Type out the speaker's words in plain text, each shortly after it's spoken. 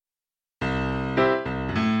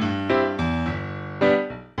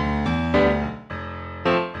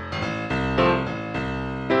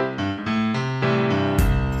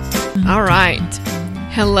right.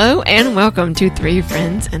 Hello and welcome to Three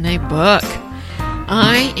Friends and a Book.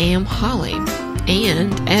 I am Holly,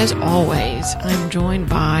 and as always, I'm joined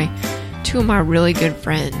by two of my really good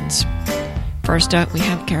friends. First up, we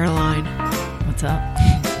have Caroline. What's up?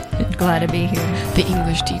 Glad to be here. The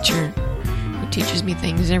English teacher who teaches me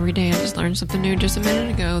things every day. I just learned something new just a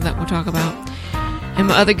minute ago that we'll talk about. And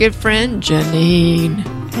my other good friend, Janine.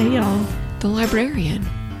 Hey, y'all. The librarian.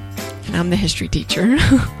 And I'm the history teacher.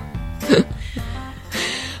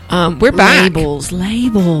 We're back. Labels.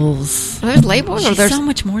 Are there's labels? She's Or there's so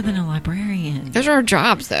much more than a librarian. Those are our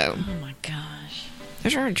jobs, though. Oh my gosh.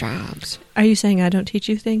 Those are our jobs. Are you saying I don't teach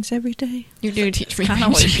you things every day? You do teach me Kind of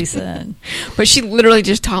things. what she said. But she literally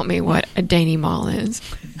just taught me what a dainty mall is.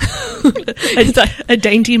 A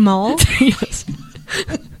dainty mall? Yes.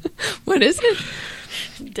 What is it?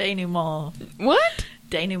 Denouement. What?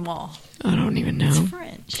 Denouement. I don't even know. It's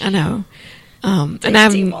French. I know. And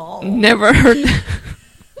Dainty I've mall. never heard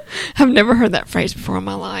I've never heard that phrase before in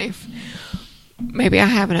my life. Maybe I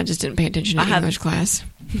haven't. I just didn't pay attention in English class.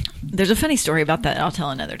 There's a funny story about that I'll tell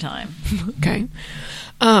another time. Okay.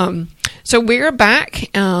 So we're back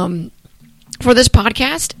for this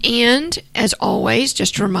podcast. And as always,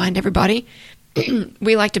 just to remind everybody,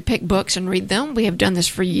 we like to pick books and read them. We have done this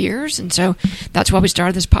for years. And so that's why we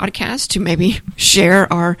started this podcast, to maybe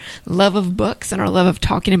share our love of books and our love of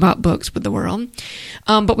talking about books with the world.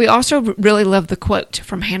 But we also really love the quote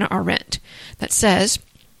from Hannah Arendt that says,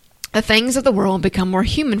 "The things of the world become more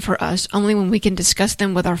human for us only when we can discuss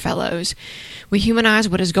them with our fellows. We humanize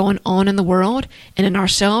what is going on in the world and in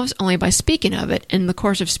ourselves only by speaking of it. In the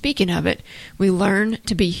course of speaking of it, we learn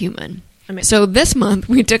to be human." So this month,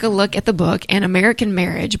 we took a look at the book An American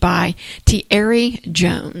Marriage by Tierry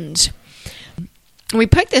Jones. We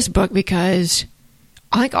picked this book because,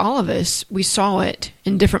 like all of us, we saw it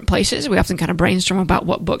in different places. We often kind of brainstorm about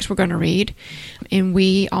what books we're going to read, and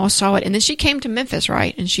we all saw it. And then she came to Memphis,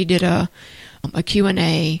 right? And she did a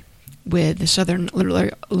Q&A with the Southern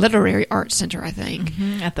Literary Arts Center, I think.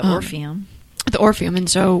 Mm-hmm. At the Orpheum. At the Orpheum. And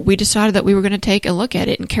so we decided that we were going to take a look at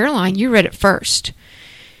it. And Caroline, you read it first.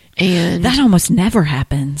 And That almost never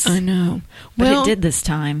happens. I know. But Well, it did this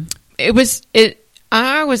time. I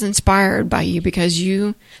was inspired by you because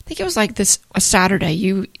I think it was like a Saturday,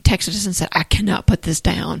 you texted us and said, "I cannot put this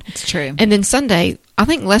down." It's true. And then Sunday, I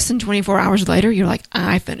think less than 24 hours later, you're like,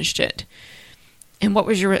 "I finished it." And what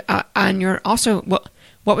was your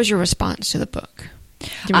what was your response to the book? Do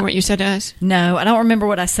you remember what you said to us? No, I don't remember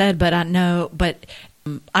what I said, but I know, but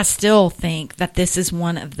I still think that this is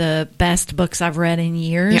one of the best books I've read in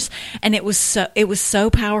years. Yeah. And it was so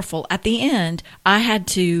powerful. At the end, I had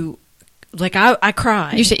to, I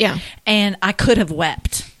cried. You said, yeah. And I could have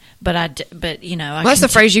wept, but you know, well, that's the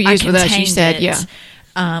phrase you used with us. You said, it. Yeah.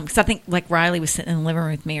 Because I think Riley was sitting in the living room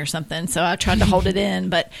with me or something, so I tried to hold it in.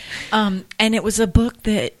 But and it was a book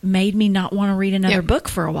that made me not want to read another book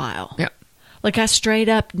for a while. Yeah. I straight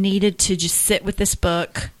up needed to just sit with this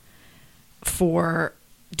book for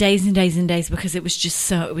days and days and days because it was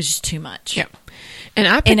just too much. Yeah. And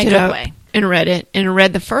I picked it up and read it and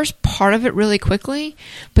read the first part of it really quickly,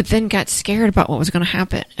 but then got scared about what was going to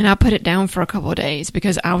happen. And I put it down for a couple of days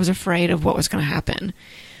because I was afraid of what was going to happen.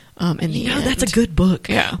 In the end. That's a good book.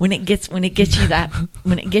 Yeah. When it gets you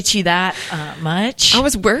that much. I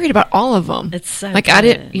was worried about all of them. It's so good. I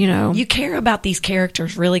didn't, you care about these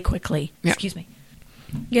characters really quickly. Yeah. Excuse me.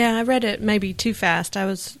 Yeah, I read it maybe too fast. I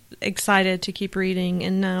was excited to keep reading,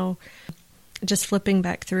 and now just flipping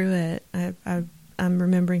back through it, I'm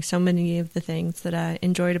remembering so many of the things that I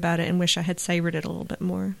enjoyed about it and wish I had savored it a little bit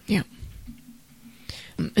more. Yeah.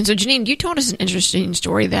 And so, Janine, you told us an interesting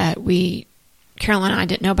story that Caroline and I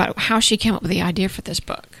didn't know about, how she came up with the idea for this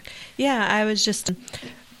book. Yeah, I was just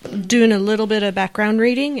doing a little bit of background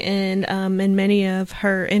reading, and in many of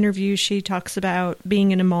her interviews, she talks about being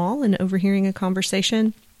in a mall and overhearing a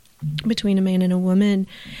conversation between a man and a woman,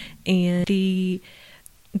 and the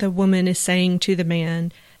woman is saying to the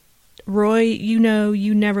man, "Roy, you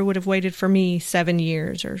never would have waited for me 7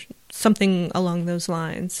 years," or something along those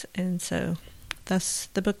lines. And so thus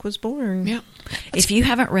the book was born. Yeah. If you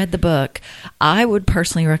haven't read the book, I would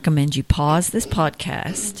personally recommend you pause this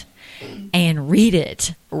podcast and read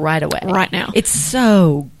it right away. Right now. It's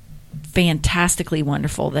so fantastically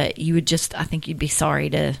wonderful that I think you'd be sorry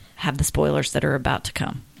to have the spoilers that are about to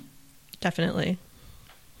come. Definitely.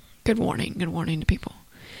 Good warning to people.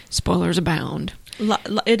 Spoilers abound.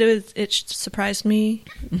 It surprised me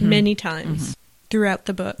many times throughout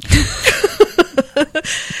the book.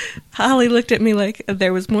 Holly looked at me like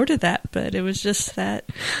there was more to that, but it was just that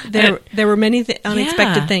there were many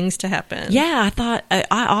unexpected things to happen. Yeah, I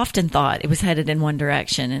often thought it was headed in one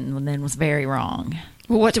direction and then was very wrong.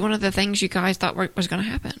 Well, what's one of the things you guys thought was going to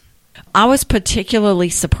happen? I was particularly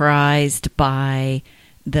surprised by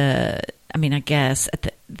I guess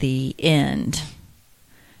at the end.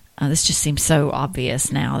 This just seems so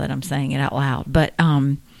obvious now that I'm saying it out loud. But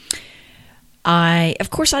I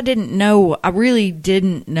really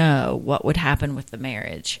didn't know what would happen with the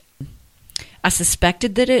marriage. I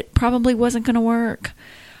suspected that it probably wasn't going to work.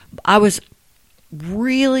 I was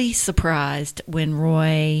really surprised when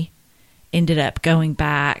Roy ended up going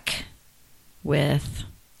back with,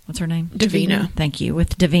 what's her name? Davina. Thank you.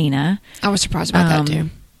 With Davina. I was surprised about that,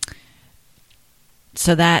 too.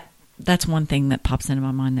 So that's one thing that pops into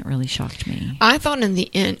my mind that really shocked me. I thought in the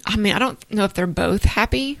end, I don't know if they're both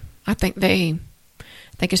happy. I think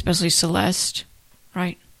especially Celeste,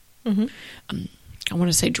 right? Mm-hmm. I want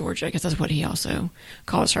to say Georgia, because that's what he also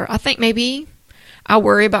calls her. I think maybe I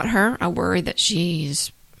worry about her. I worry that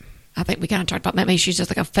I think we kind of talked about maybe she's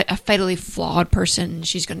just like a fatally flawed person.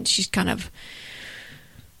 She's kind of,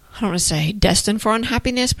 I don't want to say destined for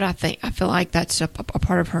unhappiness, but I feel like that's a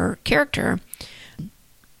part of her character.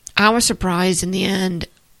 I was surprised in the end.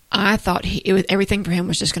 I thought everything for him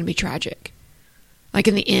was just going to be tragic. Like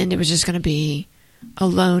in the end, it was just going to be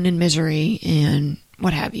alone in misery and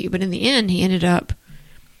what have you. But in the end, he ended up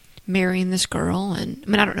marrying this girl. And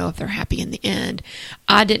I don't know if they're happy in the end.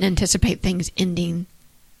 I didn't anticipate things ending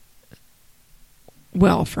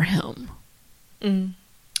well for him. Mm.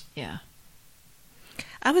 Yeah.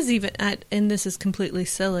 I was and this is completely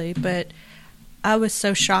silly, but I was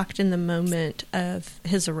so shocked in the moment of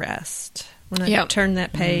his arrest when I turned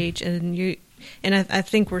that page, and I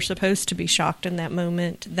think we're supposed to be shocked in that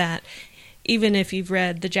moment that even if you've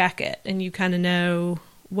read The Jacket and you kind of know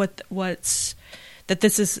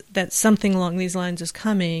that something along these lines is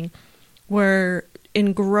coming, we're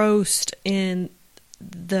engrossed in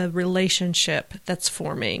the relationship that's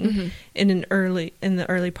forming in the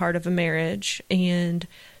early part of a marriage, and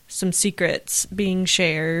some secrets being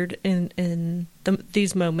shared in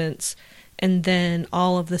these moments, and then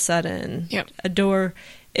all of the sudden a door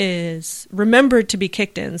is remembered to be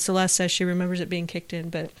kicked in. Celeste says she remembers it being kicked in,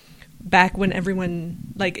 but back when everyone,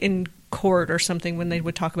 like in court or something, when they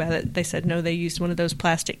would talk about it, they said no, they used one of those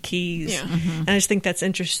plastic keys. And I just think that's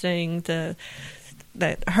interesting, the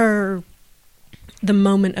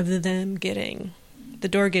moment of them getting the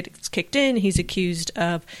door gets kicked in. He's accused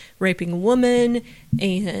of raping a woman,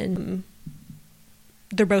 and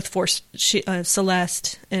they're both forced.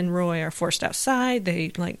 Celeste and Roy are forced outside.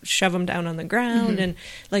 They shove him down on the ground, and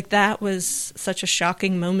that was such a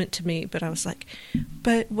shocking moment to me. But I was like,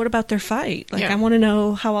 but what about their fight? I want to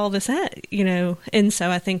know how all this had, And so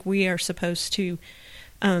I think we are supposed to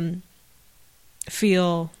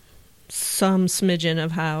feel some smidgen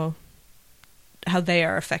of how they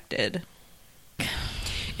are affected.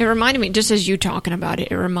 It reminded me, just as you talking about it,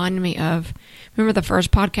 reminded me of, remember the first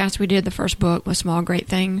podcast we did, the first book with Small Great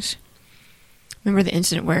Things? Remember the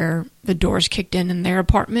incident where the doors kicked in their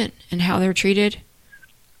apartment and how they're treated? Do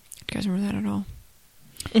you guys remember that at all?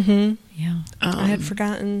 Mm-hmm. Yeah. I had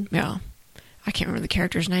forgotten. Yeah. I can't remember the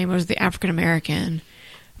character's name. It was the African-American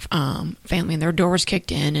family, and their door was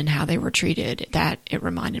kicked in and how they were treated. That, it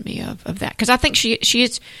reminded me of that. Because I think she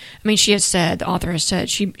has said, the author has said,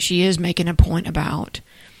 she is making a point about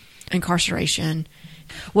incarceration.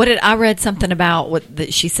 I read something about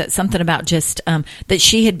she said something about just that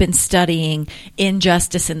she had been studying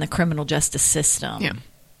injustice in the criminal justice system,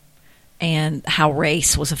 and how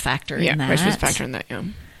race was a factor in that. Race was a factor in that. Yeah.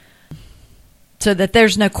 So that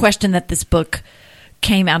there's no question that this book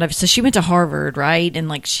came out of. So she went to Harvard, right?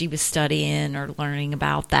 And she was studying or learning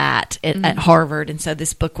about that at Harvard, and so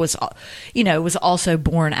this book was, was also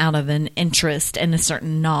born out of an interest and a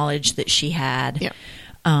certain knowledge that she had. Yeah.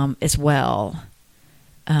 As well.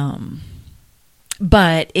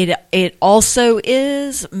 But it also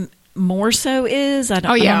is more so is I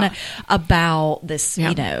don't know about this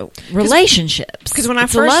relationships, because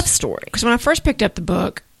it's a love story. Because when I first picked up the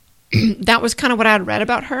book, that was kind of what I had read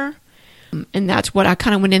about her, and that's what I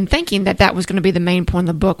kind of went in thinking that was going to be the main point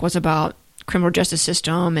of the book, was about criminal justice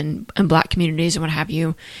system and black communities and what have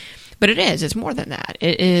you. But it's more than that.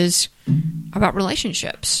 It is about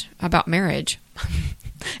relationships, about marriage.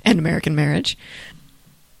 And American marriage,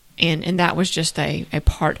 and that was just a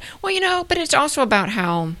part. Well, but it's also about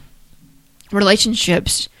how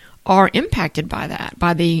relationships are impacted by that,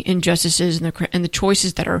 by the injustices and the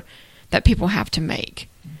choices that people have to make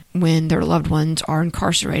when their loved ones are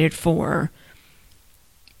incarcerated for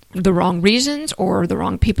the wrong reasons, or the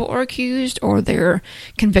wrong people are accused, or they're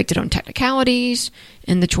convicted on technicalities,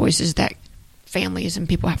 and the choices that families and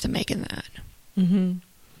people have to make in that. Mm-hmm.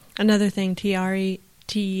 Another thing Thierry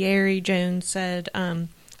Jones said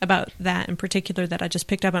about that in particular that I just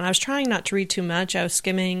picked up on. I was trying not to read too much. I was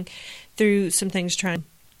skimming through some things, trying to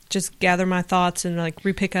just gather my thoughts and like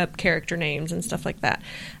repick up character names and stuff like that.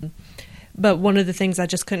 But one of the things I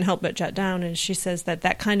just couldn't help but jot down is she says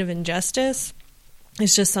that kind of injustice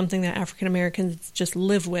is just something that African Americans just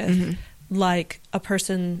live with, mm-hmm. like a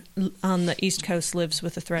person on the East Coast lives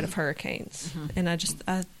with the threat of hurricanes. Mm-hmm. And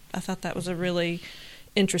I thought that was a really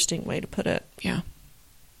interesting way to put it. Yeah.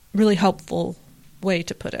 Really helpful way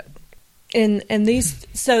to put it. And these,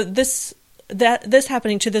 so this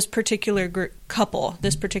happening to this particular couple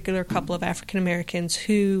of African Americans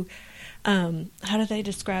who, how does he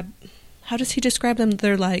describe them?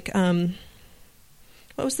 They're like,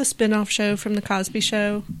 what was the spin-off show from the Cosby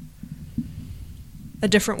Show? A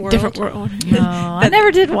Different World. Different World. No, I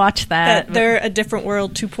never did watch that. They're a Different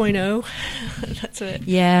World 2.0. That's what.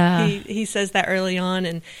 Yeah. He says that early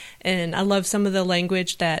on, and I love some of the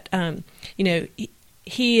language that,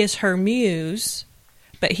 he is her muse,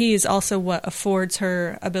 but he is also what affords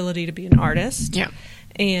her ability to be an artist. Yeah.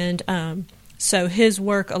 And so his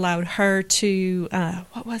work allowed her to,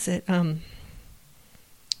 what was it?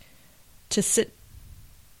 To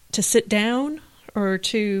sit down, or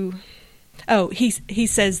to... Oh, he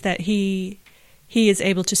says that he is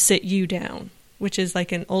able to sit you down, which is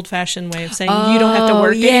like an old-fashioned way of saying you don't have to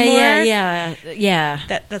work anymore. Yeah.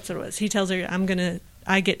 That's what it was. He tells her,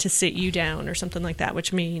 I get to sit you down, or something like that,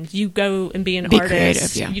 which means you go and be an artist.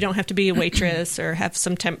 Creative, yeah. You don't have to be a waitress or have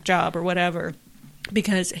some temp job or whatever,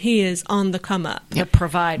 because he is on the come up. A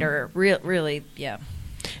provider, really, yeah.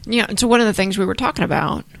 Yeah, and so one of the things we were talking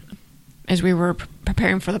about as we were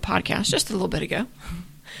preparing for the podcast just a little bit ago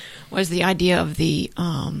was the idea of the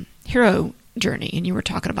hero journey, and you were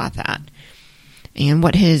talking about that, and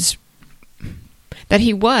that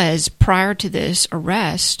he was, prior to this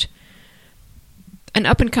arrest, an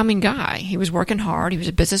up-and-coming guy. He was working hard, he was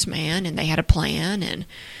a businessman, and they had a plan, and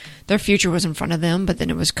their future was in front of them, but then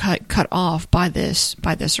it was cut off by this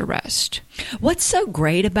arrest. What's so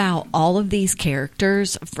great about all of these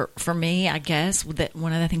characters, for me, I guess, that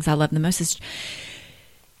one of the things I love the most is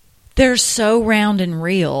they're so round and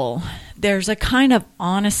real. There's a kind of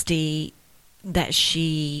honesty that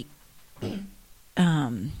she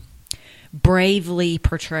bravely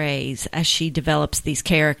portrays as she develops these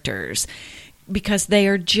characters, because they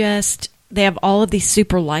have all of these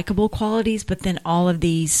super likable qualities, but then all of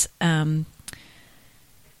these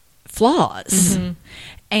flaws. Mm-hmm.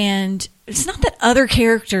 And it's not that other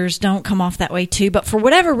characters don't come off that way too, but for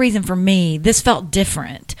whatever reason, for me, this felt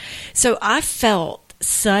different. So I felt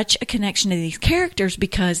such a connection to these characters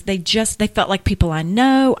because they felt like people I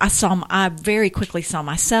know. I very quickly saw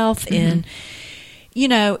myself mm-hmm.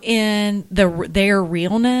 in their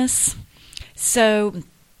realness. So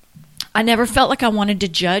I never felt like I wanted to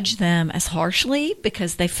judge them as harshly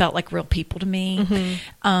because they felt like real people to me.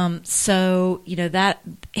 Mm-hmm. So that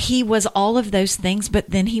he was all of those things, but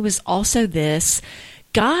then he was also this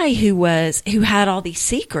guy who had all these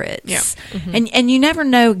secrets. Yeah. Mm-hmm. And you never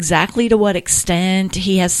know exactly to what extent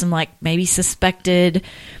he has some, like, maybe suspected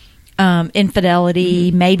infidelity,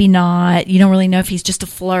 mm-hmm. maybe not. You don't really know if he's just a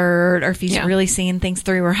flirt or if he's really seeing things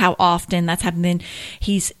through, or how often that's happened. Then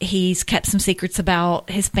he's kept some secrets about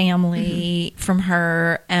his family mm-hmm. from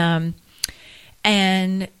her. And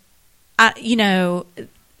I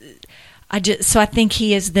think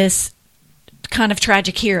he is this kind of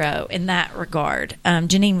tragic hero in that regard.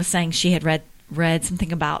 Janine was saying she had read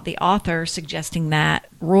something about the author suggesting that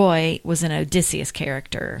Roy was an Odysseus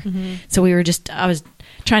character. Mm-hmm. So I was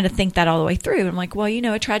trying to think that all the way through. I'm like, well,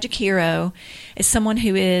 a tragic hero is someone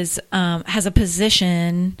who has a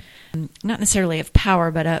position, not necessarily of power,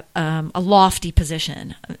 but a lofty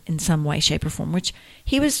position in some way, shape, or form, which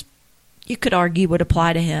you could argue would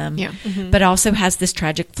apply to him, mm-hmm. but also has this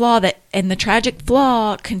tragic flaw and the tragic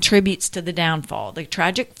flaw contributes to the downfall. The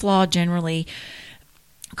tragic flaw generally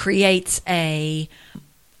creates a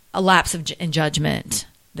lapse in judgment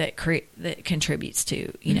that contributes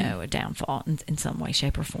to a downfall in some way,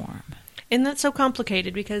 shape, or form. And that's so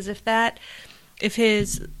complicated because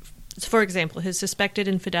for example, his suspected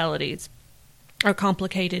infidelities are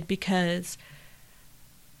complicated because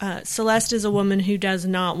Celeste is a woman who does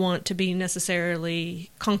not want to be necessarily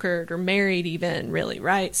conquered or married even, really,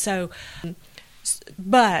 right? So,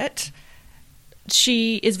 but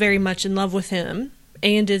she is very much in love with him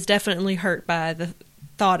and is definitely hurt by the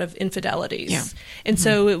thought of infidelities. Yeah. And mm-hmm.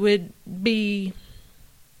 so it would be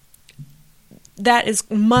that is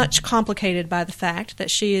much complicated by the fact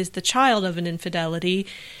that she is the child of an infidelity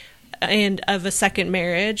and of a second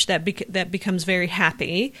marriage that becomes very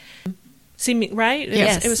happy. Seeming right?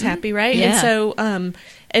 Yes. It was happy, right? Yeah.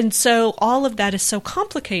 And so all of that is so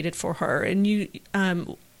complicated for her. And you,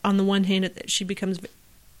 on the one hand, it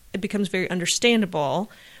becomes very understandable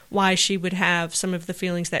why she would have some of the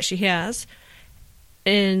feelings that she has,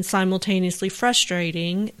 and simultaneously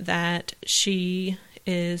frustrating that she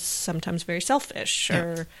is sometimes very selfish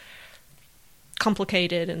or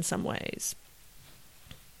complicated in some ways.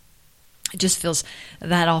 It just feels,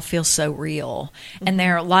 that all feels so real. And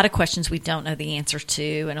there are a lot of questions we don't know the answer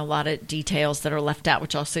to, and a lot of details that are left out,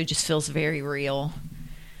 which also just feels very real,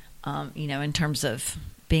 in terms of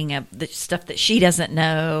being the stuff that she doesn't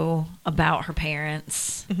know about her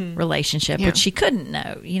parents' relationship, which she couldn't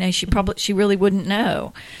know. She really wouldn't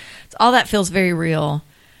know. So all that feels very real.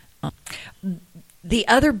 The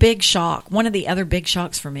other big shock, one of the other big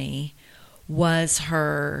shocks for me was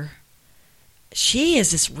she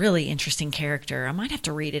is this really interesting character. I might have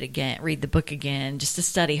to read the book again, just to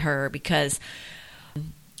study her, because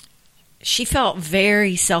she felt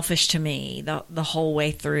very selfish to me the whole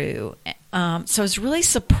way through. So I was really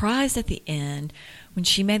surprised at the end when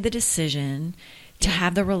she made the decision to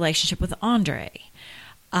have the relationship with Andre.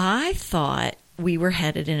 I thought we were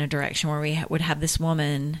headed in a direction where we would have this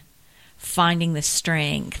woman finding the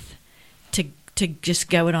strength to just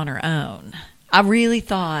go it on her own. I really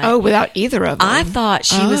thought... Oh, without either of them. I thought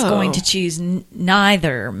she was going to choose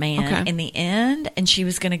neither man in the end, and she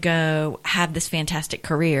was going to go have this fantastic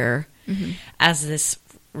career as this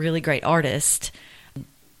really great artist.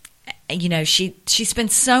 She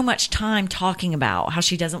spends so much time talking about how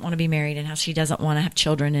she doesn't want to be married and how she doesn't want to have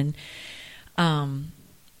children, and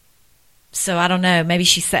so I don't know. Maybe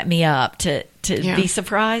she set me up to be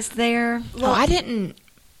surprised there. Well, I didn't.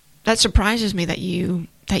 That surprises me that you.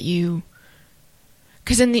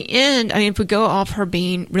 Because in the end, I mean, if we go off her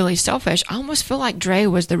being really selfish, I almost feel like Dre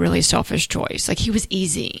was the really selfish choice. Like, he was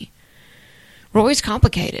easy. Roy's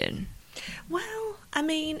complicated. Well, I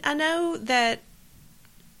mean, I know that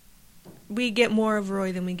we get more of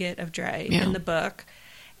Roy than we get of Dre in the book.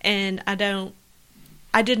 And I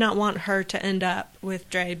did not want her to end up with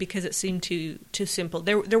Dre because it seemed too simple.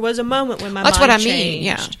 There was a moment when my mind changed.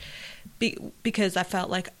 That's what I mean, because I felt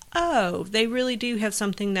like, oh, they really do have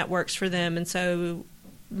something that works for them, and so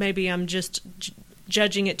maybe I'm just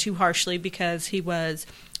judging it too harshly because he was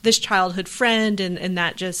this childhood friend, and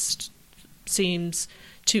that just seems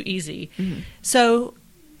too easy. Mm-hmm. So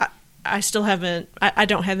I still haven't. I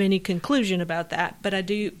don't have any conclusion about that, but I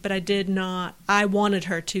did not. I wanted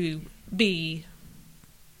her to be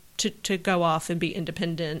to go off and be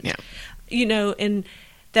independent. Yeah. And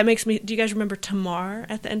that makes me... Do you guys remember Tamar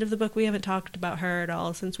at the end of the book? We haven't talked about her at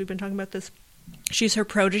all since we've been talking about this. She's her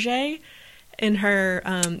protege in her...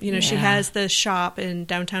 she has the shop in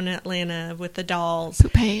downtown Atlanta with the dolls.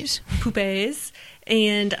 Poupées.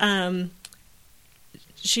 And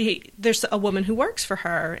there's a woman who works for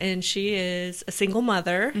her, and she is a single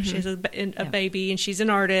mother. Mm-hmm. She has a baby, and she's an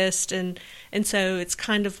artist. And so it's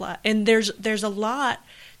kind of like... And there's a lot...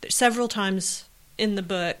 Several times in the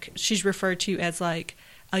book, she's referred to as like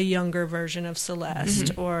a younger version of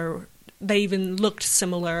Celeste, or they even looked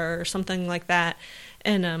similar or something like that.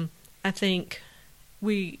 And I think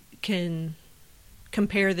we can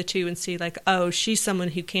compare the two and see like, oh, she's someone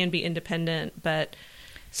who can be independent, but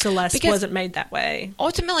Celeste wasn't made that way.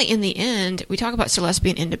 Ultimately, in the end, we talk about Celeste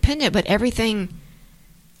being independent, but everything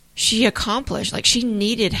she accomplished, like she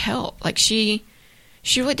needed help. Like she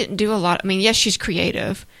really didn't do a lot. I mean, yes, she's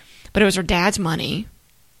creative, but it was her dad's money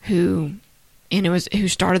who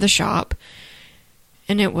started the shop,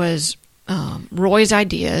 and it was Roy's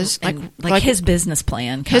ideas, like his business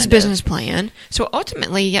plan. Business plan. So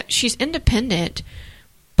ultimately, yeah, she's independent,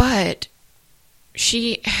 but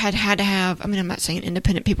she had to have. I mean, I'm not saying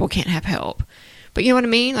independent people can't have help, but you know what I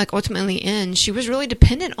mean. Like ultimately, in the end, she was really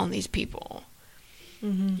dependent on these people.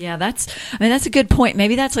 Mm-hmm. Yeah, that's a good point.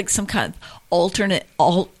 Maybe that's like some kind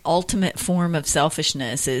of ultimate form of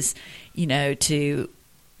selfishness is, to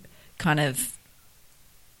kind of,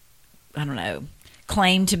 I don't know,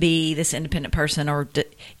 claim to be this independent person, or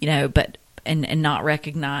but not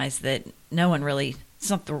recognize that no one really. It's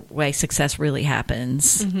not the way success really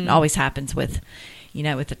happens. Mm-hmm. It always happens with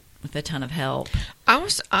a ton of help. I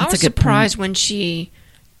was surprised when she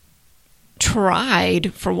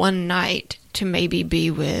tried for one night to maybe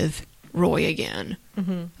be with Roy again.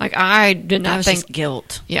 Mm-hmm. Like I did not think just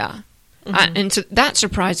guilt. Yeah, mm-hmm. And so that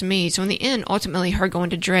surprised me. So in the end, ultimately, her going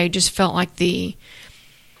to Dre just felt like the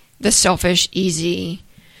selfish, easy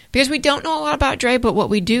Because we don't know a lot about Dre, but what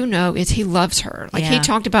we do know is he loves her. Like, he Yeah.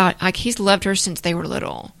 talked about, like, he's loved her since they were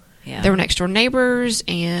little. Yeah. They were next door neighbors,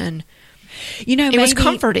 and You know, it was maybe-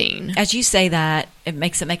 comforting. As you say that, it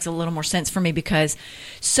makes a little more sense for me, because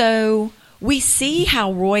so we see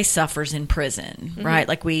how Roy suffers in prison, right?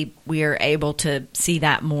 Like we are able to see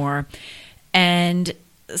that more. And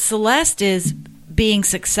Celeste is being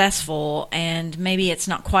successful, and maybe it's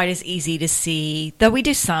not quite as easy to see, though we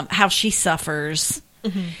do how she suffers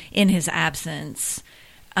in his absence.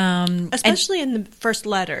 Especially in the first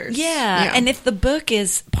letters. Yeah. And if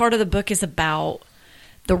part of the book is about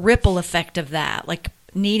the ripple effect of that, like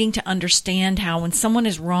needing to understand how when someone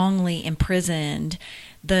is wrongly imprisoned,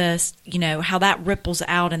 how that ripples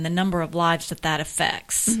out and the number of lives that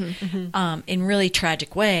affects in really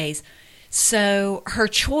tragic ways. So her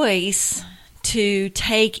choice to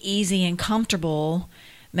take easy and comfortable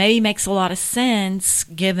maybe makes a lot of sense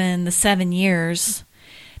given the 7 years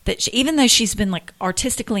that even though she's been like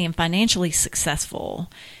artistically and financially successful,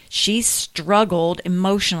 she's struggled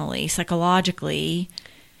emotionally, psychologically,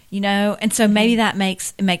 and so maybe it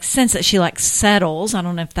makes sense that she like settles. I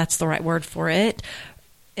don't know if that's the right word for it,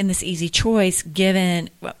 in this easy choice, given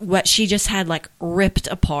what she just had like ripped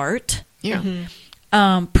apart. Yeah.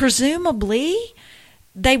 Presumably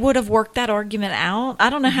they would have worked that argument out. I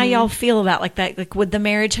don't know how y'all feel about like that. Like, would the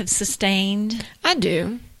marriage have sustained? I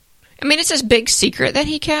do. I mean, it's this big secret that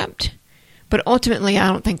he kept, but ultimately I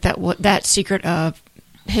don't think that secret of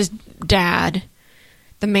his dad,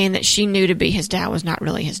 the man that she knew to be his dad, was not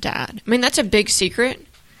really his dad. I mean, that's a big secret,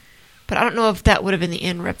 but I don't know if that would have in the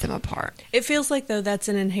end ripped them apart. It feels like, though, that's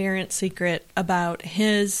an inherent secret about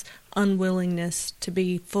his unwillingness to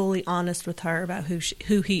be fully honest with her about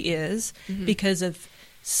who he is because of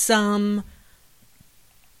some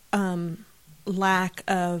lack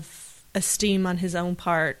of esteem on his own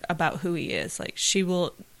part about who he is. Like,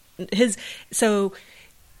 so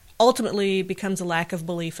ultimately it becomes a lack of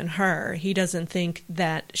belief in her. He doesn't think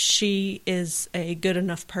that she is a good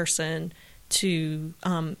enough person to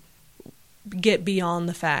get beyond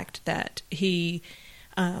the fact that he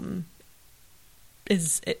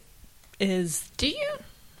is. Do you?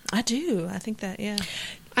 I do. I think that, yeah.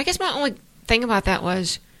 I guess my only thing about that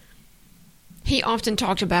was he often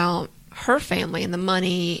talked about her family and the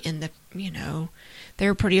money and they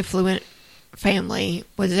were a pretty affluent family.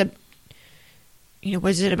 Was it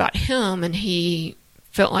about him, and he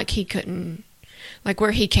felt like he couldn't, like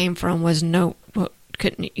where he came from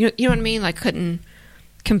couldn't, you know what I mean? Like couldn't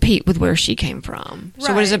compete with where she came from.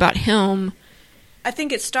 So what is it about him? I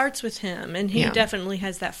think it starts with him, and he definitely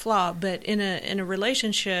has that flaw. But in a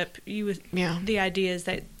relationship, the idea is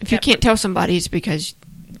that if you can't tell somebody, it's because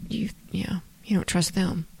you don't trust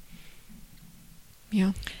them.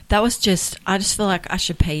 Yeah, that was I just feel like I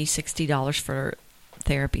should pay you $60 for a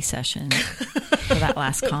therapy session for that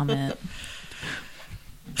last comment.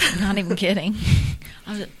 I'm not even kidding.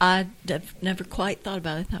 I never quite thought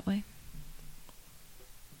about it that way.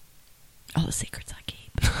 All the secrets I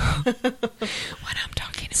keep. When I'm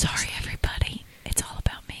talking about, sorry everybody, it's all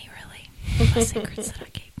about me, really. My secrets that I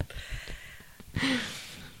keep.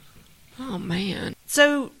 Oh man.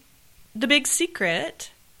 So the big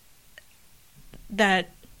secret that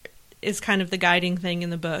is kind of the guiding thing in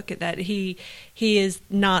the book, that he is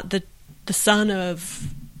not the son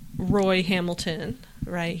of Roy Hamilton,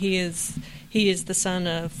 right? He is the son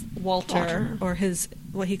of Walter. Or his,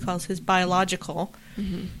 what he calls his biological,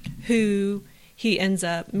 who he ends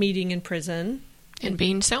up meeting in prison. And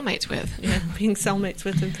being cellmates with. Yeah, being cellmates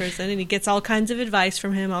with in prison. And he gets all kinds of advice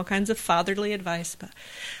from him, all kinds of fatherly advice. But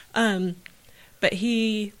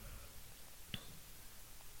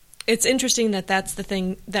it's interesting that that's the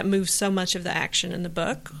thing that moves so much of the action in the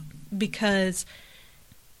book, because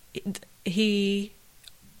the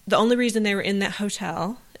only reason they were in that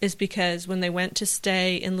hotel is because when they went to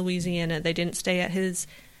stay in Louisiana, they didn't stay at his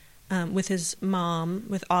with his mom,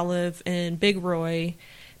 with Olive and Big Roy,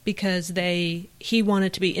 because he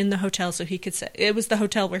wanted to be in the hotel so he could say, it was the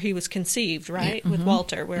hotel where he was conceived, right? With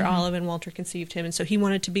Walter, where Olive and Walter conceived him, and so he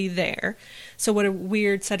wanted to be there. So what a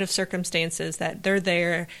weird set of circumstances that they're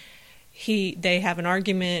there. They have an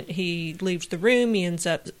argument. He leaves the room. He ends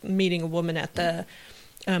up meeting a woman at the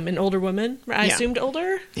an older woman. I assumed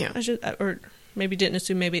older. Yeah. Or maybe didn't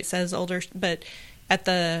assume. Maybe it says older. But at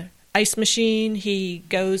the ice machine, he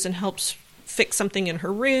goes and helps fix something in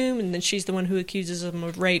her room, and then she's the one who accuses him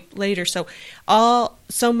of rape later. So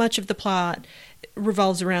much of the plot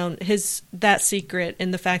revolves around that secret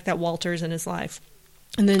and the fact that Walter's in his life.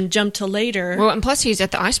 And then jump to later. Well, and plus he's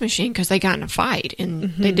at the ice machine because they got in a fight,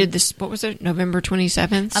 and they did this. What was it? November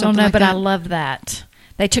 27th. I don't know, but I love that.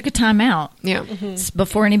 They took a time out. Yeah.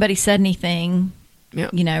 Before anybody said anything,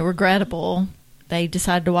 Yeah. regrettable. They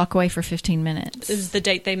decided to walk away for 15 minutes. Is the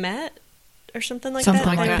date they met or something like Something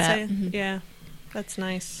that? like I would that. say? Yeah, that's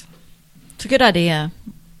nice. It's a good idea.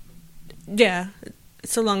 Yeah,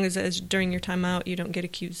 so long as during your time out you don't get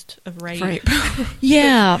accused of rape. Right.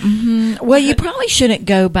 Yeah. Well, you probably shouldn't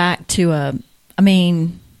go back to on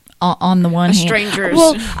the one hand. stranger's.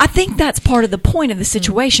 Well, I think that's part of the point of the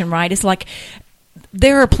situation, right? It's like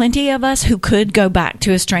there are plenty of us who could go back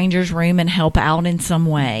to a stranger's room and help out in some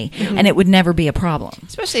way, and it would never be a problem.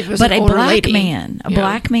 Especially if it was But an a older black lady. man, Yeah.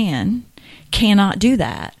 black man cannot do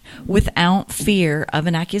that without fear of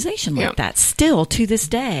an accusation like Yeah. that. Still to this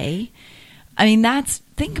day,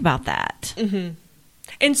 think about that.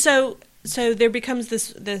 And so there becomes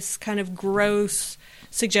this kind of gross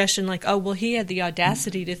suggestion like, oh, well, he had the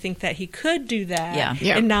audacity to think that he could do that Yeah.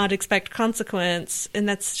 Yeah. and not expect consequence, and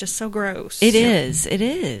that's just so gross. It is. It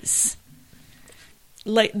is.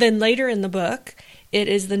 Then later in the book, it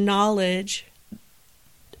is the knowledge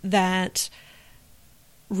that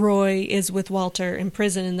Roy is with Walter in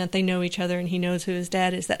prison and that they know each other and he knows who his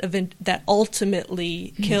dad is that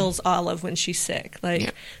ultimately kills Olive when she's sick. Like,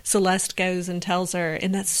 Yeah. Celeste goes and tells her,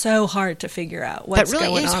 and that's so hard to figure out what's That really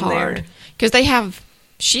going is on hard. there. Because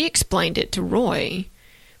she explained it to Roy,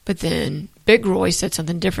 but then Big Roy said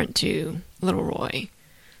something different to Little Roy.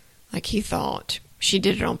 Like he thought she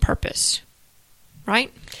did it on purpose.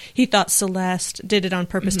 Right? He thought Celeste did it on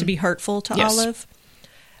purpose to be hurtful to Yes. Olive.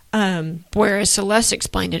 Whereas Celeste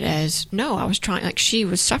explained it as, no, I was trying, like she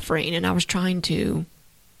was suffering and I was trying to.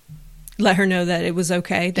 Let her know that it was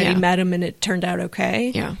okay, that he Yeah. met him and it turned out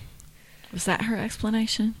okay. Yeah. Was that her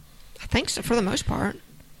explanation? I think so, for the most part.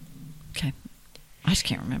 Okay. I just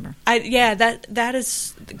can't remember. That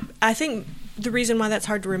is, I think the reason why that's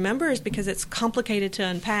hard to remember is because it's complicated to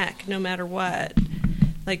unpack no matter what.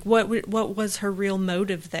 Like, what was her real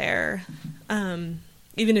motive there?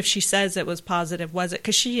 Even if she says it was positive, was it?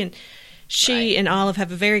 Because she and Olive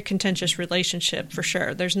have a very contentious relationship, for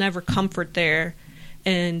sure. There's never comfort there.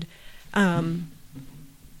 And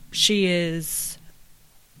she is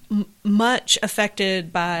much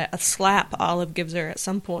affected by a slap Olive gives her at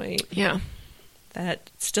some point Yeah. that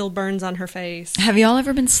still burns on her face. Have y'all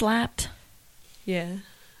ever been slapped? Yeah.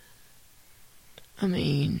 I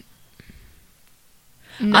mean,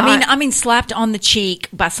 I mean, slapped on the cheek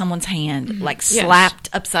by someone's hand, like Yes. slapped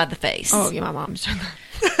upside the face. oh, yeah, my mom's done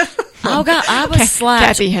that. Oh God, I was slapped.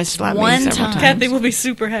 Kathy has slapped me one several time. times. Kathy will be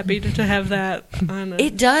super happy to have that. On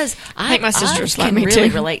It does. I think my sister slapped can me, really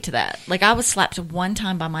too. relate to that. Like I was slapped one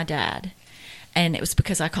time by my dad, and it was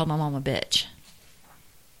because I called my mom a bitch,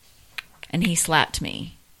 and he slapped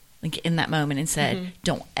me, like in that moment, and said,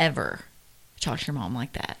 "Don't ever talk to your mom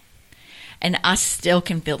like that." And I still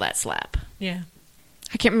can feel that slap. Yeah.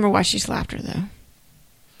 I can't remember why she slapped her, though.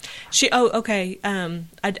 Okay.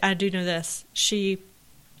 I do know this.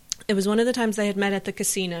 It was one of the times they had met at the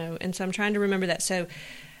casino, and so I'm trying to remember that. So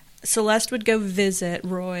Celeste would go visit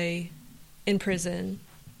Roy in prison,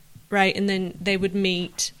 right? And then they would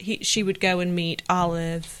meet. She would go and meet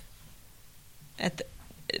Olive at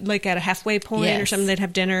a halfway point or Yes. something. They'd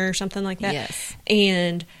have dinner or something like that. Yes.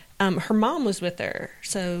 And her mom was with her.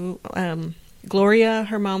 So Gloria,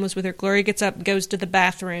 her mom was with her. Gloria gets up, goes to the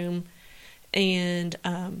bathroom, and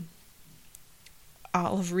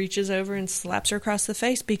Olive reaches over and slaps her across the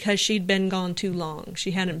face because she'd been gone too long.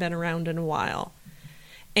 She hadn't been around in a while.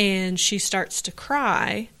 And she starts to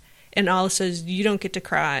cry, and Olive says, "You don't get to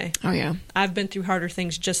cry. Oh, yeah. I've been through harder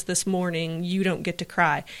things just this morning. You don't get to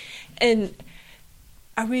cry." And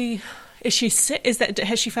is she sick?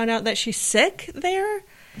 Has she found out that she's sick there?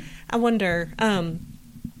 I wonder.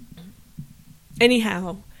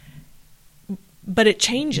 Anyhow, but it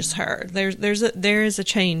changes her. There is a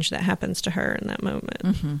change that happens to her in that moment.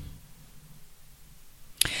 Mm-hmm.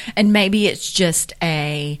 And maybe it's just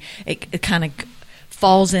it kind of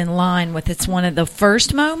falls in line with, it's one of the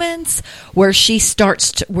first moments where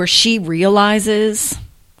where she realizes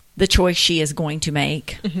the choice she is going to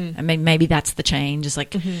make. Mm-hmm. I mean, maybe that's the change. It's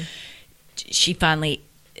like she finally,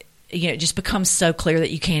 it just becomes so clear that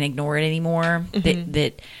you can't ignore it anymore. Mm-hmm.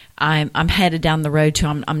 That I'm headed down the road to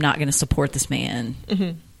I'm not going to support this man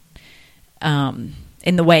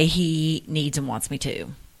in the way he needs and wants me to.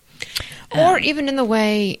 Or even in the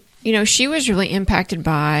way, she was really impacted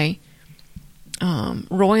by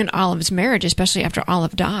Roy and Olive's marriage, especially after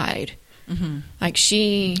Olive died. Mm-hmm. Like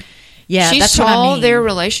she that's what I saw mean. their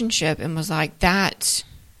relationship and was like, that's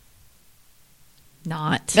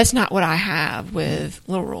not what I have with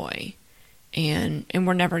Little Roy, and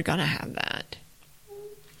we're never gonna have that.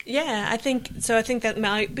 Yeah, I think so. I think that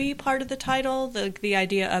might be part of the title, the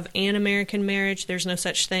idea of an American marriage. There's no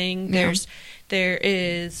such thing. Yeah. There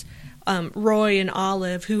is Roy and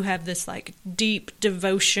Olive, who have this like deep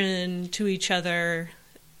devotion to each other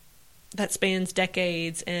that spans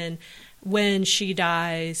decades. And when she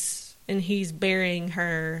dies, and he's burying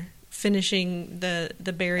her, finishing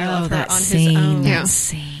the burial of her on his own. That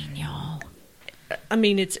scene, y'all. I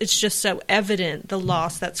mean, it's just so evident the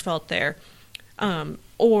loss that's felt there.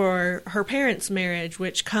 Or her parents' marriage,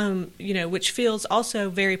 which feels also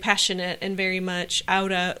very passionate and very much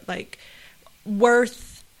out of like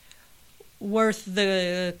worth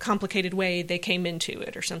the complicated way they came into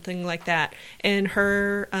it, or something like that. And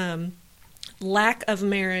her lack of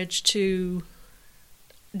marriage to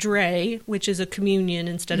Dre, which is a communion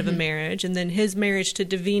instead of a marriage, and then his marriage to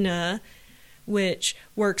Davina, which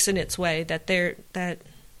works in its way that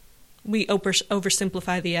we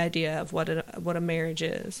oversimplify the idea of what a marriage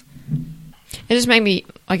is. It just made me,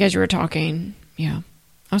 like, as you were talking, I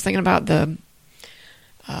was thinking about the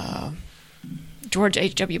George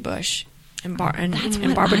H.W. Bush and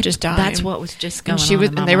Barbara just died. That's what was just going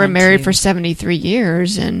on. And they were married for 73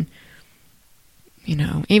 years, and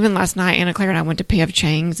even last night, Anna Claire and I went to P.F.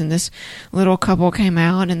 Chang's, and this little couple came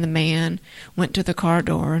out, and the man went to the car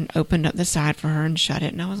door and opened up the side for her and shut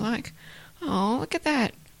it, and I was like, oh, look at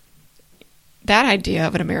that. That idea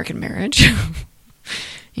of an American marriage,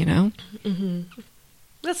 Mm-hmm.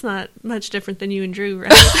 That's not much different than you and Drew,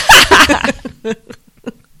 right?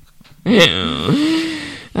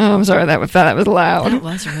 Oh, I'm sorry, that was loud. That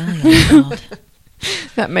was really loud.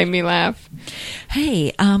 That made me laugh.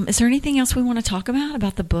 Hey, is there anything else we want to talk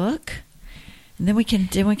about the book? And then we can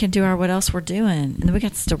do our what else we're doing, and then we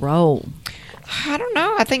got to roll. I don't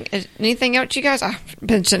know. I think anything else, you guys? I've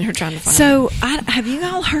been sitting here trying to find. So, have you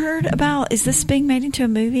all heard about? Is this being made into a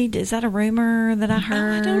movie? Is that a rumor that I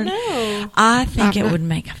heard? I don't know. I think it would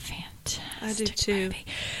make a fantastic. I do too. Movie.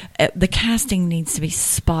 The casting needs to be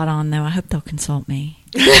spot on, though. I hope they'll consult me.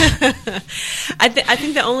 I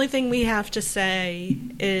think the only thing we have to say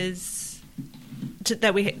is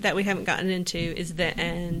that we haven't gotten into is the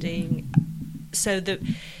ending. So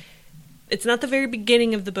it's not the very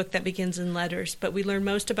beginning of the book that begins in letters, but we learn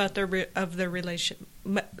most about their relation.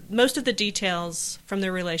 Most of the details from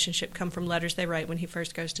their relationship come from letters they write when he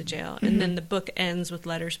first goes to jail, and then the book ends with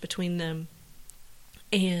letters between them,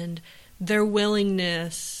 and their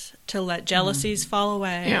willingness to let jealousies fall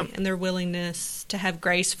away, and their willingness to have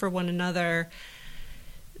grace for one another.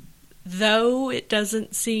 Though it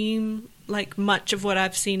doesn't seem like much of what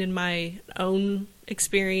I've seen in my own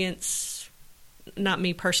experience. Not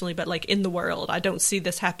me personally, but like in the world, I don't see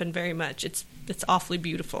this happen very much. It's awfully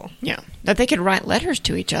beautiful. Yeah, that they could write letters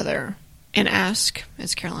to each other and ask,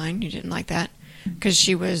 as Caroline, you didn't like that, because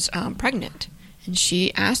she was pregnant, and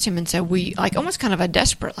she asked him and said, like almost kind of a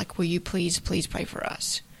desperate, like, will you please pray for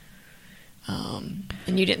us? And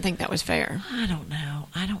you didn't think that was fair. I don't know.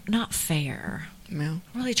 Not fair. No.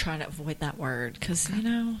 I'm really trying to avoid that word because,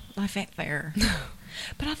 life ain't fair.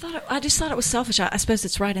 But I just thought it was selfish. I suppose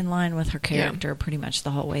it's right in line with her character pretty much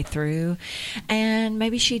the whole way through. And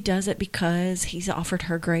maybe she does it because he's offered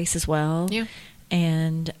her grace as well. Yeah.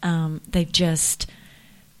 And they just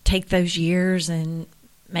take those years and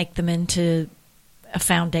make them into a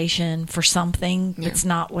foundation for something. Yeah. It's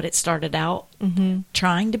not what it started out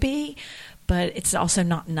trying to be, but it's also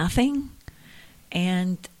not nothing.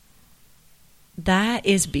 And that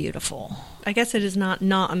is beautiful. I guess it is not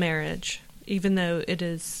a marriage. Even though it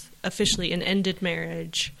is officially an ended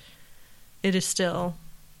marriage, it is still,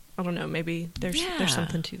 I don't know, maybe there's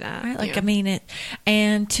something to that. Right? Like, I mean,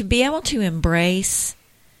 and to be able to embrace,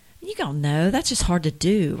 you don't know, that's just hard to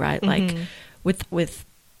do, right? Like, with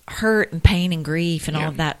hurt and pain and grief and all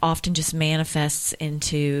of that often just manifests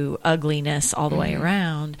into ugliness all the way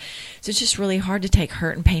around. So it's just really hard to take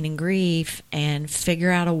hurt and pain and grief and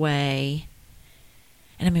figure out a way.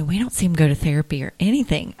 And I mean, we don't see them go to therapy or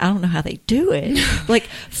anything. I don't know how they do it. Like,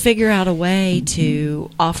 figure out a way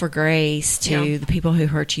to offer grace to the people who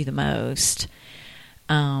hurt you the most.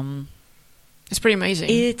 It's pretty amazing.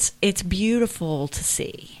 It's beautiful to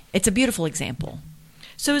see. It's a beautiful example.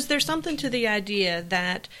 So is there something to the idea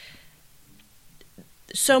that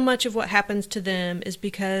so much of what happens to them is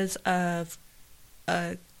because of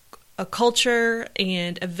a culture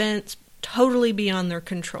and events totally beyond their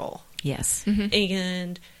control? Yes.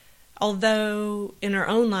 And although in our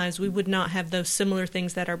own lives we would not have those similar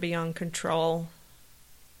things that are beyond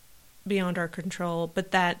our control, but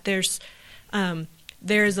that there is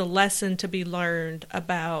a lesson to be learned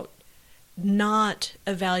about not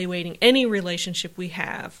evaluating any relationship we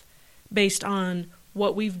have based on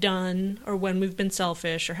what we've done or when we've been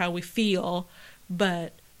selfish or how we feel,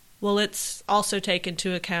 but well, let's also take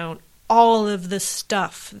into account all of the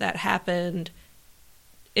stuff that happened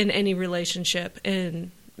in any relationship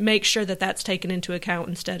and make sure that that's taken into account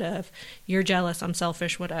instead of you're jealous, I'm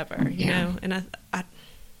selfish, whatever, you know. And I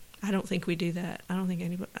don't think we do that. I don't think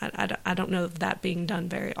anybody. I don't know of that being done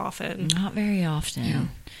very often. Not very often. Yeah.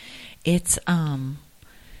 It's not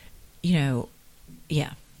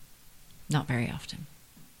very often.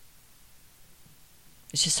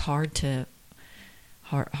 It's just hard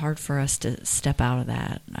for us to step out of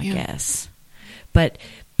that, I guess. But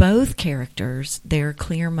both characters, there are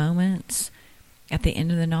clear moments at the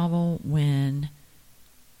end of the novel when,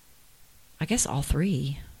 I guess all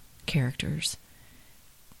three characters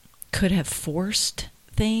could have forced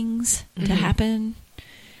things to happen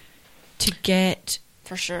to get,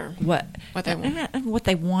 for sure, what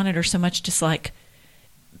they wanted, or so much just like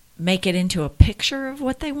make it into a picture of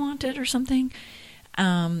what they wanted or something,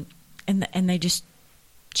 and they just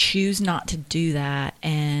choose not to do that.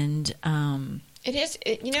 And it is,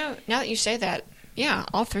 now that you say that, yeah,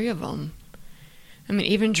 all three of them. I mean,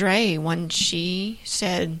 even Dre, when she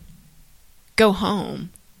said, "Go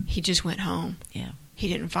home," he just went home. Yeah. He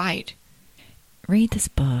didn't fight. Read this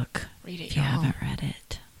book. Read it, if you haven't read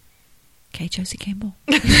it. Okay, Josie Campbell.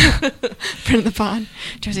 Friend of the pod,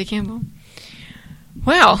 Josie Campbell.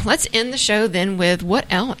 Well, let's end the show then with what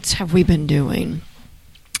else have we been doing?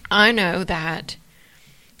 I know that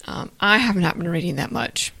I have not been reading that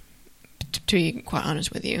much, to be quite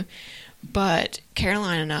honest with you. But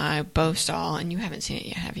Caroline and I both saw, and you haven't seen it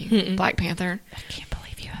yet, have you? Mm-mm. Black Panther. I can't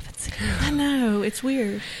believe you haven't seen it. I know, it's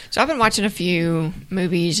weird. So I've been watching a few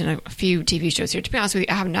movies and a few TV shows here. To be honest with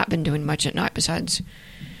you, I have not been doing much at night besides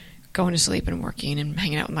going to sleep and working and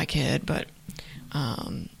hanging out with my kid. But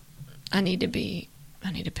I need to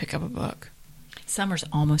pick up a book. Summer's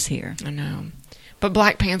almost here. I know. But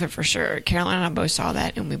Black Panther for sure. Caroline and I both saw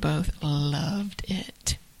that, and we both loved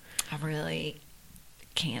it. I really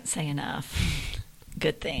can't say enough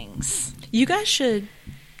good things. You guys should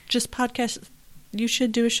just podcast. You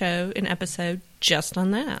should do a show, an episode just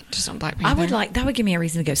on that. Just on Black Panther. That would give me a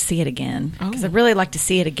reason to go see it again. Because I'd really like to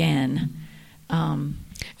see it again. And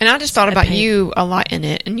I just thought about you a lot in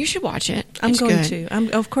it, and you should watch it. I'm going to.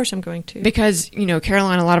 Of course I'm going to. Because,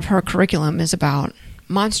 Caroline, a lot of her curriculum is about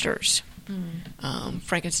monsters.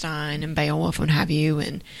 Frankenstein and Beowulf and have you,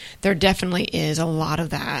 and there definitely is a lot of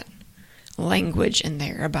that language in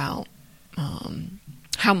there about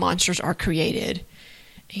how monsters are created,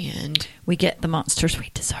 and we get the monsters we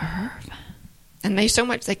deserve. And they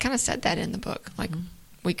kind of said that in the book, like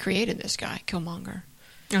we created this guy, Killmonger.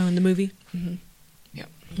 Oh, in the movie. Mm-hmm. Yep.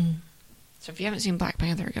 Mm-hmm. So if you haven't seen Black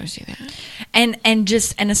Panther, go see that.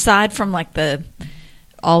 And aside from like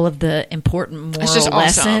all of the important moral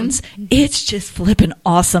lessons, awesome. It's just flipping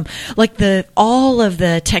awesome. Like all of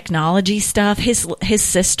the technology stuff. His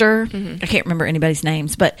sister, I can't remember anybody's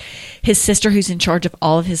names, but his sister, who's in charge of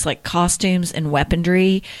all of his like costumes and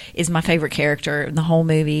weaponry, is my favorite character in the whole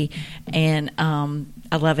movie, and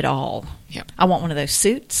I love it all. Yep. I want one of those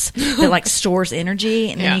suits that like stores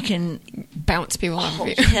energy, and then you can bounce people off of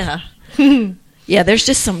you. Yeah. Yeah, there's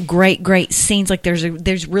just some great scenes. Like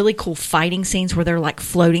there's really cool fighting scenes where they're like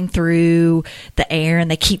floating through the air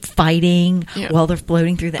and they keep fighting while they're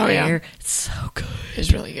floating through the air. Yeah. It's so good.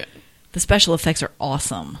 It's really good. The special effects are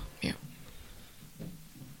awesome. Yeah.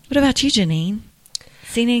 What about you, Janine?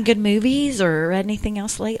 Seen any good movies or read anything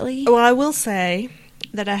else lately? Well, I will say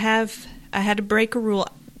that I had to break a rule.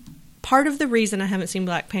 Part of the reason I haven't seen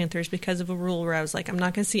Black Panther is because of a rule where I was like, I'm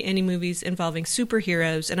not going to see any movies involving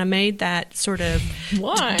superheroes. And I made that sort of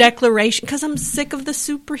declaration because I'm sick of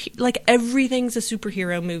like everything's a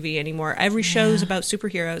superhero movie anymore. Every show's about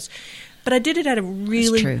superheroes. But I did it at a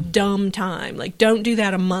really dumb time. Like, don't do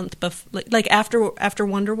that a month before. Like after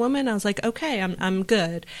Wonder Woman, I was like, okay, I'm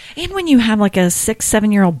good. And when you have like a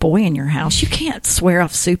 6-7-year-old boy in your house, you can't swear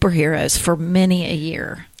off superheroes for many a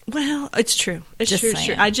year. Well, it's true. It's just true.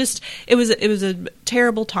 Saying. It was a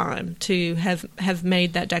terrible time to have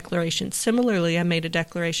made that declaration. Similarly, I made a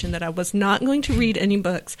declaration that I was not going to read any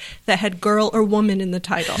books that had girl or woman in the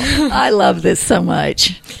title. I love this so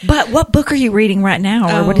much. But what book are you reading right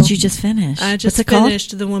now, or what did you just finish? I just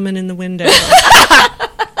finished The Woman in the Window.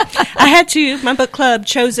 I had to. My book club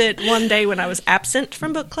chose it one day when I was absent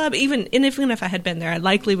from book club. Even if I had been there, I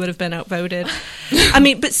likely would have been outvoted. I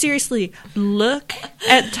mean, but seriously, look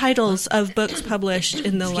at titles of books published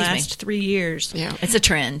in the last 3 years. Yeah, it's a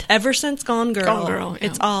trend. Ever since Gone Girl,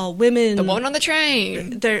 it's all women. The Woman on the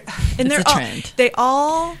Train. They're a trend. They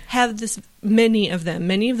all have this. Many of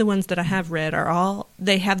the ones that I have read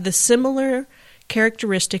they have the similar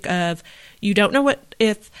characteristic of you don't know what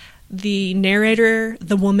if the narrator,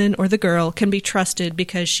 the woman or the girl, can be trusted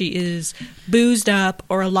because she is boozed up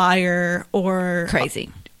or a liar or Crazy.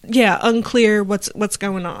 Yeah, unclear what's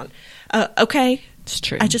going on. Okay. It's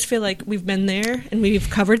true. I just feel like we've been there and we've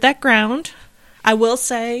covered that ground. I will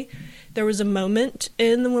say there was a moment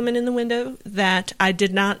in The Woman in the Window that I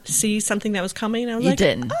did not see something that was coming. I was You like,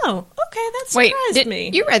 didn't. oh, okay, that surprised me.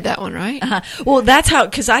 You read that one, right? Well, that's how,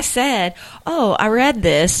 because I said, oh, I read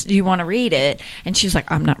this. Do you want to read it? And she was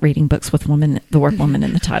like, I'm not reading books with the word woman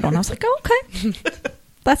in the title. And I was like, oh, okay.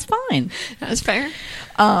 That's fine. That's fair.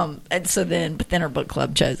 And so but then her book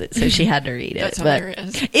club chose it, so she had to read it. That's but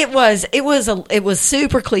hilarious. It was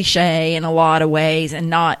super cliche in a lot of ways,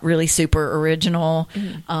 and not really super original.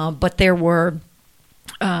 But there were,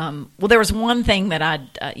 there was one thing that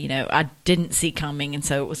I didn't see coming, and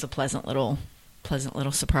so it was a pleasant little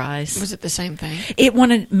surprise. Was it the same thing? It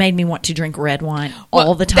made me want to drink red wine Well,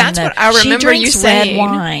 all the time. that's what I remember she drinks you saying.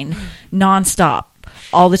 red wine nonstop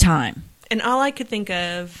all the time. And all I could think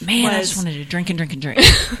of Man, I just was wanted to drink and drink and drink.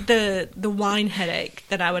 the wine headache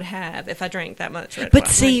that I would have if I drank that much red But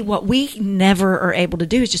wine. see, what we never are able to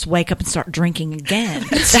do is just wake up and start drinking again.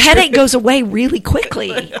 The headache goes away really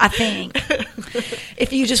quickly, I think,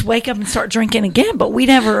 if you just wake up and start drinking again. But we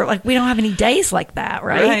never, we don't have any days like that,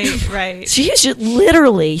 right? Right. She used to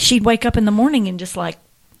literally, she'd wake up in the morning and just Maybe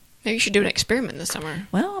you should do an experiment this summer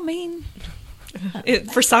well, I mean,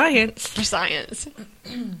 For science. for science.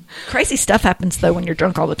 crazy stuff happens though when you're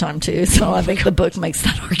drunk all the time too. So I think the book makes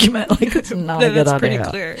that argument it's not a good That's idea. pretty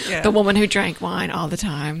clear. Yeah. The woman who drank wine all the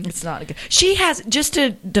time. It's not a good. She has, just to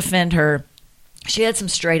defend her, she had some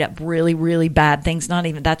straight up really, really bad things. Not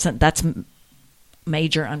even that's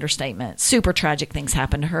major understatement. Super tragic things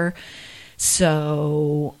happened to her.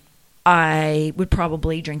 So I would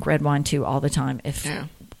probably drink red wine too all the time if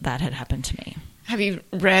that had happened to me. Have you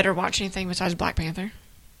read or watched anything besides Black Panther?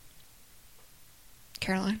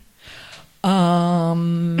 Caroline? Well,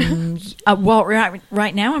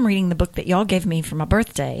 right now I'm reading the book that y'all gave me for my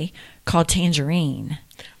birthday called Tangerine,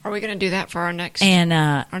 Are we going to do that for our next? and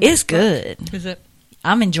it's book? good. Is it?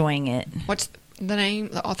 I'm enjoying it. What's the name?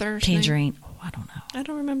 The author's Tangerine. Oh, I don't know. I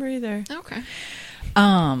don't remember either. name? Okay.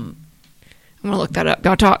 Um, I'm going to look that up.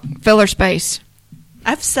 Y'all talk filler space. I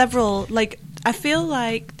have several, I feel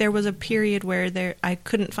like there was a period where I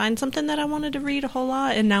couldn't find something that I wanted to read a whole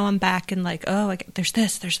lot, and now I'm back and there's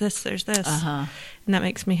this. Uh-huh. And that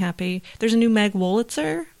makes me happy. There's a new Meg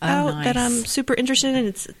Wolitzer out that I'm nice. super interested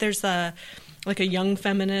in. There's a young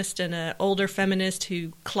feminist and an older feminist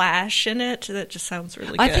who clash in it. That just sounds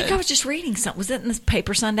really good. I think I was just reading something. Was it in this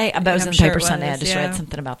Paper Sunday? I bet it was I'm in sure Paper it Sunday. I was, just yeah. read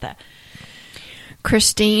something about that.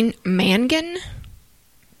 Christine Mangan.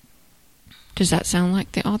 Does that sound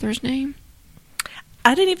like the author's name?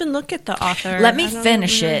 I didn't even look at the author. Let me I don't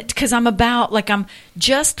finish remember. it because I'm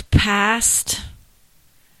just past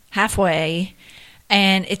halfway,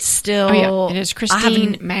 and it's still. Oh, yeah. It is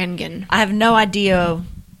Christine Mangan. I have no idea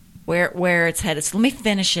where it's headed. So let me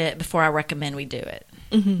finish it before I recommend we do it.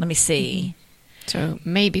 Mm-hmm. Let me see. So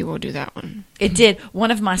maybe we'll do that one. It did.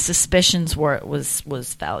 One of my suspicions was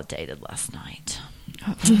validated last night.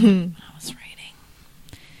 I was reading.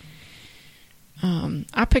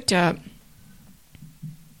 I picked up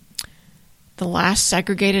The Last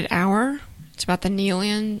Segregated Hour. It's about the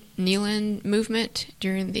kneel-in movement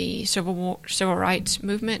during the civil rights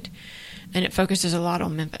movement, and it focuses a lot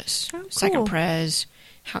on Memphis. Oh, cool. Second Prez,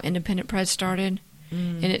 how independent Prez started,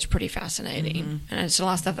 and it's pretty fascinating. Mm-hmm. And it's a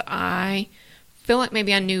lot of stuff that I feel like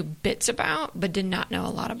maybe I knew bits about, but did not know a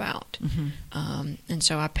lot about. Mm-hmm. And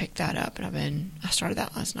so I picked that up, and I started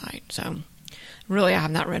that last night. So really, I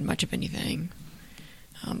have not read much of anything.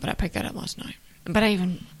 But I picked that up last night. But I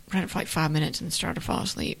even read it for 5 minutes and started to fall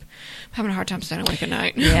asleep. I'm having a hard time staying awake at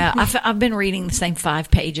night. Yeah, I've been reading the same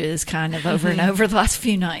 5 pages kind of over and over the last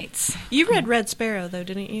few nights. You read Red Sparrow, though,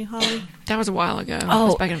 didn't you, Holly? That was a while ago. It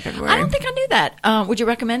was back in February. I don't think I knew that. Would you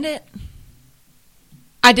recommend it?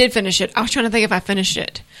 I did finish it. I was trying to think if I finished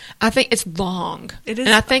it. I think it's long. It is.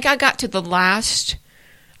 And I think I got to the last,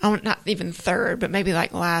 not even third, but maybe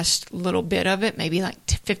last little bit of it, maybe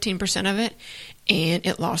 15% of it. And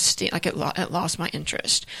it lost it lost my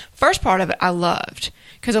interest. First part of it I loved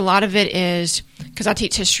because a lot of it is because I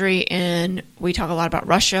teach history and we talk a lot about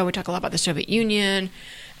Russia, we talk a lot about the Soviet Union,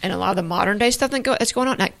 and a lot of the modern day stuff that's going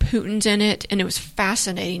on. Like Putin's in it, and it was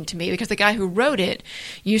fascinating to me because the guy who wrote it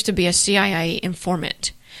used to be a CIA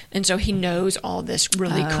informant, and so he knows all this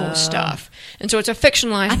really cool stuff. And so it's a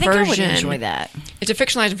fictionalized I think version. I would enjoy that. It's a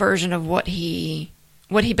fictionalized version of what he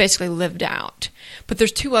basically lived out. But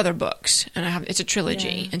there's 2 other books, and it's a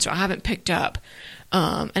trilogy, and so I haven't picked up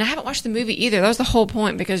And I haven't watched the movie either. That was the whole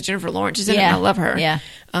point, because Jennifer Lawrence is in it Yeah. and I love her. Yeah.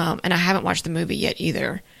 And I haven't watched the movie yet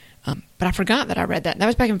either. But I forgot that I read that. That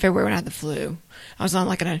was back in February when I had the flu. I was on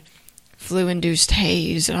like a flu-induced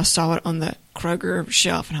haze, and I saw it on the Kroger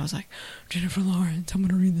shelf, and I was like, Jennifer Lawrence, I'm going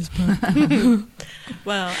to read this book.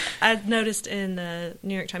 Well, I noticed in the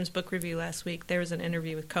New York Times book review last week, there was an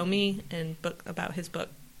interview with Comey and book about his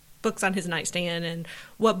books on his nightstand, and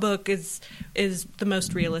what book is the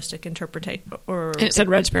most realistic interpretation. Or And it said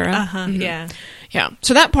Red Sparrow. Yeah. Yeah.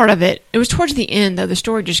 So that part of it was towards the end, though. The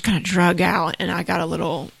story just kind of drug out, and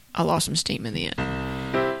I lost some steam in the end.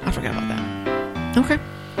 I forgot about that. Okay.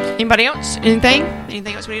 Anybody else? Anything?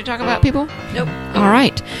 Anything else we need to talk about, people? Nope. All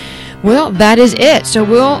right. Well, that is it. So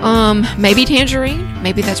we'll, maybe Tangerine.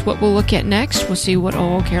 Maybe that's what we'll look at next. We'll see what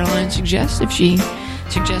old Caroline suggests, if she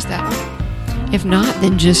suggests that one. If not,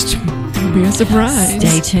 then just it'll be a surprise.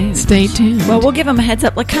 Stay tuned. Stay tuned. Well, we'll give them a heads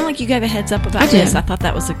up, kind of like you gave a heads up about I did. this. I thought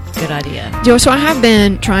that was a good idea. So I have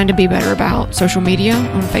been trying to be better about social media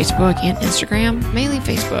on Facebook and Instagram, mainly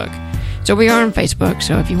Facebook. So we are on Facebook.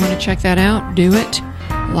 So if you want to check that out, do it.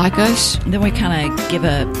 Like us. Then we kind of give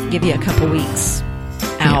you a couple weeks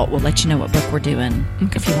out. We'll let you know what book we're doing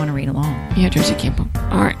if you want to read along. Yeah, Josie Campbell.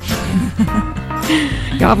 All right.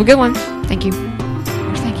 Y'all have a good one. Thank you.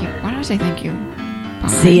 Or thank you. Why did I say thank you? Bye.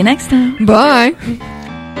 See you next time. Bye.